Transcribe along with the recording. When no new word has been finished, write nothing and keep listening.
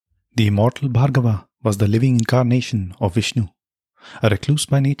The immortal Bhargava was the living incarnation of Vishnu. A recluse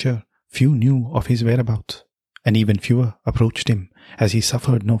by nature, few knew of his whereabouts, and even fewer approached him, as he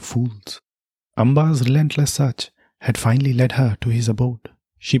suffered no fools. Amba's relentless search had finally led her to his abode.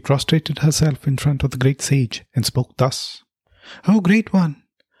 She prostrated herself in front of the great sage and spoke thus: "O Great One,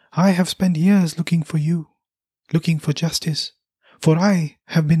 I have spent years looking for you, looking for justice, for I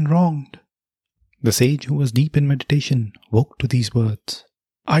have been wronged." The sage, who was deep in meditation, woke to these words: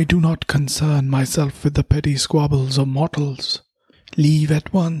 "I do not concern myself with the petty squabbles of mortals. Leave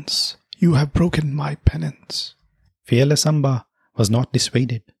at once. You have broken my penance." Fearless Amba was not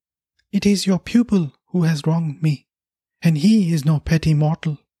dissuaded. "It is your pupil who has wronged me, and he is no petty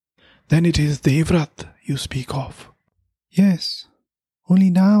mortal." "Then it is Devvrat you speak of?" "Yes,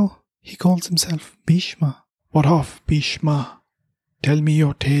 only now he calls himself Bhishma." "What of Bhishma? Tell me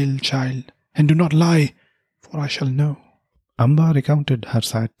your tale, child, and do not lie, for I shall know." Amba recounted her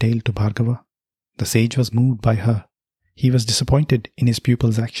sad tale to Bhargava. The sage was moved by her. He was disappointed in his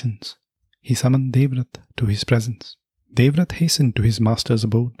pupil's actions. He summoned Devvrat to his presence. Devvrat hastened to his master's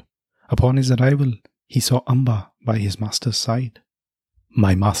abode. Upon his arrival, he saw Amba by his master's side.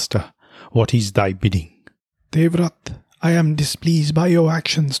 "My master, what is thy bidding?" "Devvrat, I am displeased by your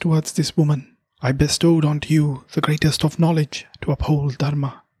actions towards this woman. I bestowed on you the greatest of knowledge to uphold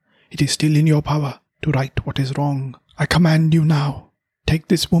Dharma. It is still in your power to right what is wrong. I command you now, take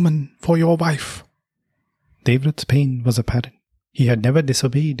this woman for your wife." Devvrat's pain was apparent. He had never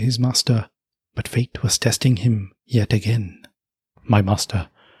disobeyed his master, but fate was testing him yet again. "My master,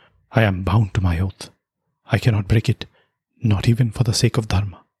 I am bound to my oath. I cannot break it, not even for the sake of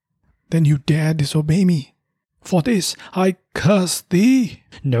Dharma." "Then you dare disobey me? For this I curse thee."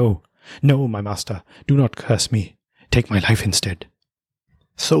 No, my master, do not curse me. Take my life instead."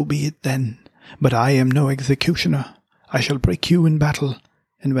 "So be it then, but I am no executioner. I shall break you in battle,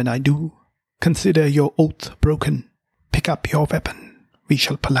 and when I do, consider your oath broken. Pick up your weapon. We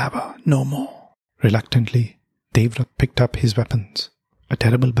shall palaver no more." Reluctantly, Devvrat picked up his weapons. A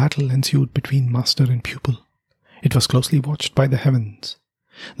terrible battle ensued between master and pupil. It was closely watched by the heavens.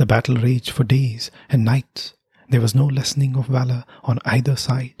 The battle raged for days and nights. There was no lessening of valor on either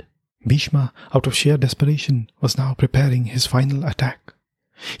side. Bhishma, out of sheer desperation, was now preparing his final attack.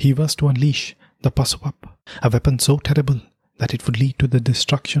 He was to unleash the Pasuap, a weapon so terrible that it would lead to the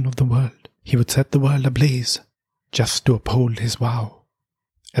destruction of the world. He would set the world ablaze, just to uphold his vow.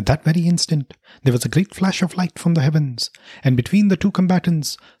 At that very instant, there was a great flash of light from the heavens, and between the two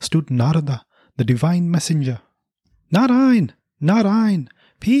combatants stood Narada, the divine messenger. "Narayan! Narayan!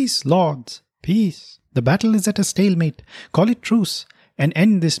 Peace, lords! Peace! The battle is at a stalemate. Call it truce, and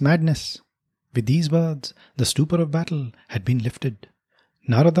end this madness." With these words, the stupor of battle had been lifted.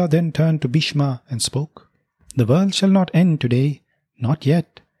 Narada then turned to Bhishma and spoke: "The world shall not end today, not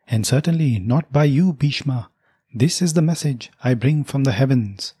yet, and certainly not by you, Bhishma. This is the message I bring from the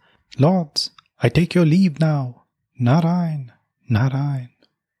heavens. Lords, I take your leave now. Narayan, Narayan."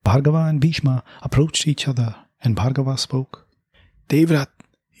 Bhargava and Bhishma approached each other, and Bhargava spoke: "Devvrat,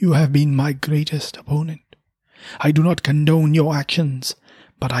 you have been my greatest opponent. I do not condone your actions,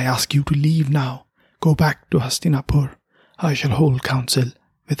 but I ask you to leave now. Go back to Hastinapur. I shall hold counsel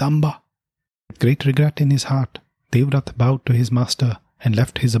with Amba." With great regret in his heart, Devvrat bowed to his master and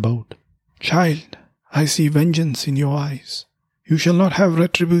left his abode. "Child, I see vengeance in your eyes. You shall not have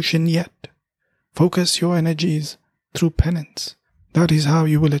retribution yet. Focus your energies through penance. That is how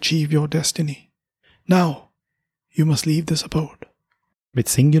you will achieve your destiny. Now, you must leave this abode." With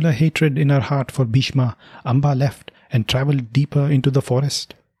singular hatred in her heart for Bhishma, Amba left and travelled deeper into the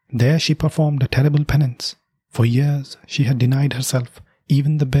forest. There she performed a terrible penance. For years she had denied herself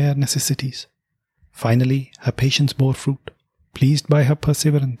even the bare necessities. Finally, her patience bore fruit. Pleased by her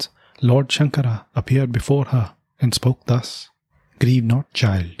perseverance, Lord Shankara appeared before her and spoke thus: "Grieve not,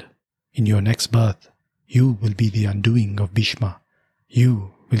 child. In your next birth, you will be the undoing of Bhishma.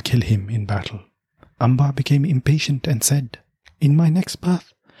 You will kill him in battle." Amba became impatient and said, "In my next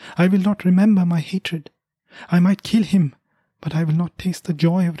birth, I will not remember my hatred. I might kill him, but I will not taste the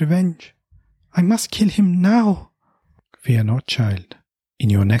joy of revenge. I must kill him now." "Fear not, child. In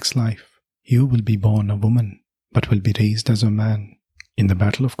your next life, you will be born a woman, but will be raised as a man. In the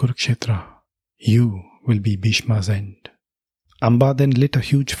battle of Kurukshetra, you will be Bhishma's end." Amba then lit a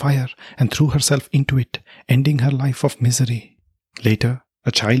huge fire and threw herself into it, ending her life of misery. Later,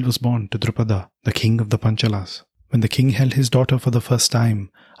 a child was born to Drupada, the king of the Panchalas. When the king held his daughter for the first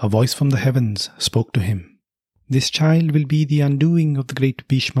time, a voice from the heavens spoke to him: "This child will be the undoing of the great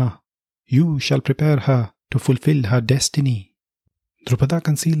Bhishma. You shall prepare her to fulfill her destiny." Drupada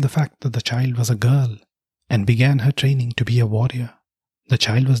concealed the fact that the child was a girl and began her training to be a warrior. The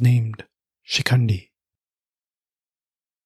child was named Shikhandi.